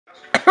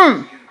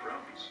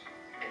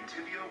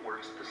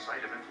works at the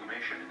site of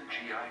inflammation in the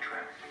GI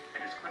tract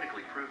and is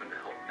clinically proven to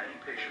help many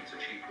patients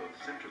achieve both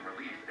symptom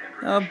relief and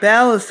remission. Oh,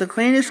 Belle is the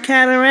cleanest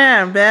cat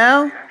around,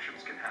 Belle.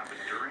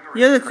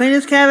 You're the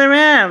cleanest cat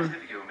around.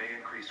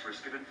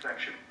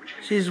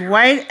 She's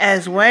white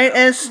as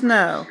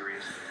snow.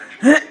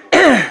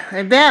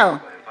 Hey,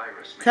 Belle,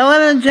 tell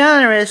Ellen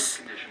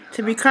DeGeneres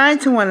to be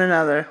kind to one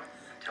another.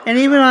 And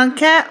even on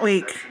Cat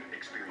Week,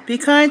 be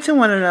kind to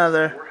one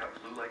another.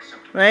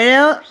 Right,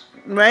 Ellen?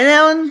 Right,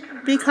 Ellen?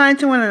 Be kind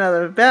to one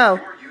another. Belle,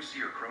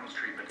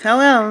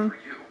 tell Ellen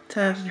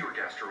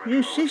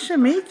she should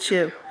meet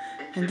you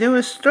and do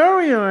a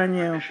story on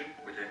you.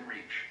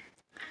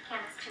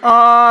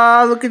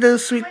 Oh, look at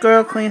this sweet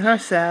girl clean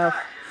herself.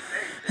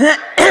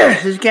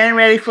 She's getting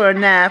ready for a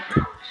nap.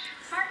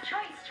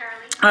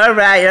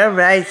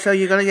 Alright, so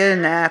you're gonna get a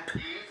nap.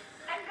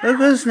 Look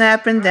who's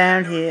napping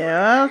down here.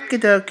 Okie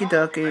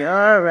dokie.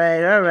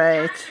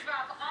 Alright.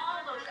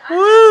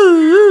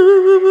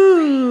 Woo!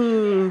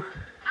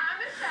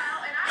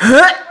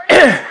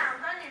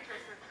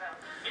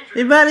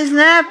 Everybody's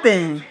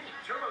napping.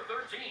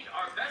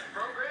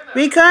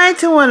 Be kind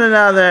to one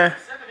another.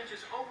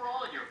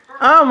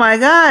 Oh my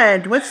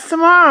God, what's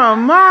tomorrow?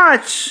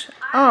 March.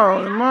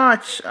 Oh,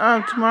 March.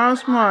 Oh,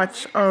 tomorrow's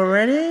March.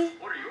 Already?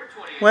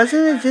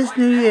 Wasn't it just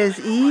New Year's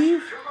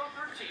Eve?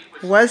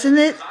 Wasn't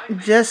it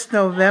just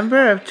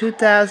November of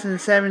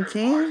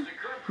 2017?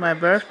 My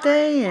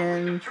birthday,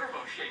 and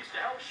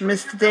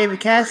Mr. David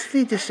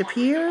Cassidy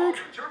disappeared?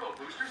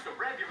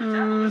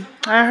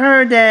 I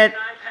heard that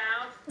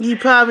he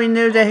probably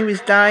knew that he was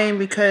dying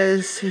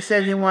because he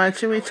said he wanted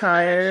to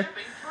retire.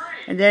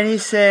 And then he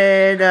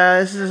said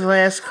this is his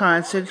last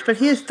concert. But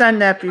he has done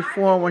that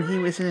before when he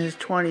was in his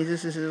 20s.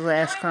 This is his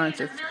last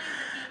concert.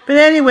 But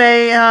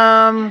anyway,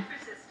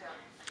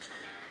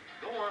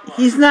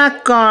 he's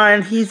not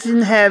gone. He's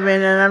in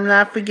heaven, and I'm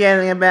not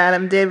forgetting about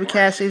him. David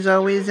Cassidy's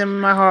always in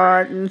my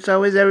heart, and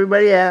so is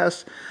everybody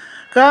else.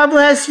 God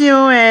bless you,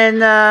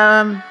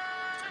 and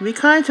be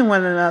kind to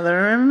one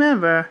another. And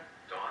remember,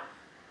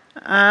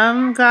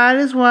 God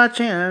is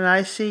watching, and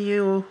I see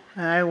you,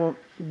 and I will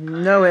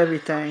know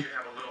everything.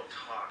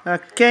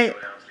 Okay?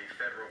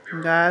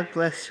 God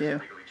bless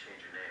you.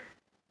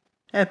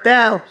 Hey,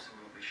 Belle,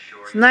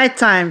 it's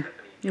nighttime.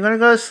 You gonna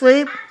go to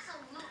sleep?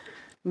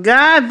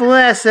 God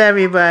bless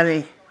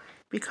everybody.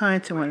 Be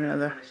kind to one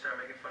another.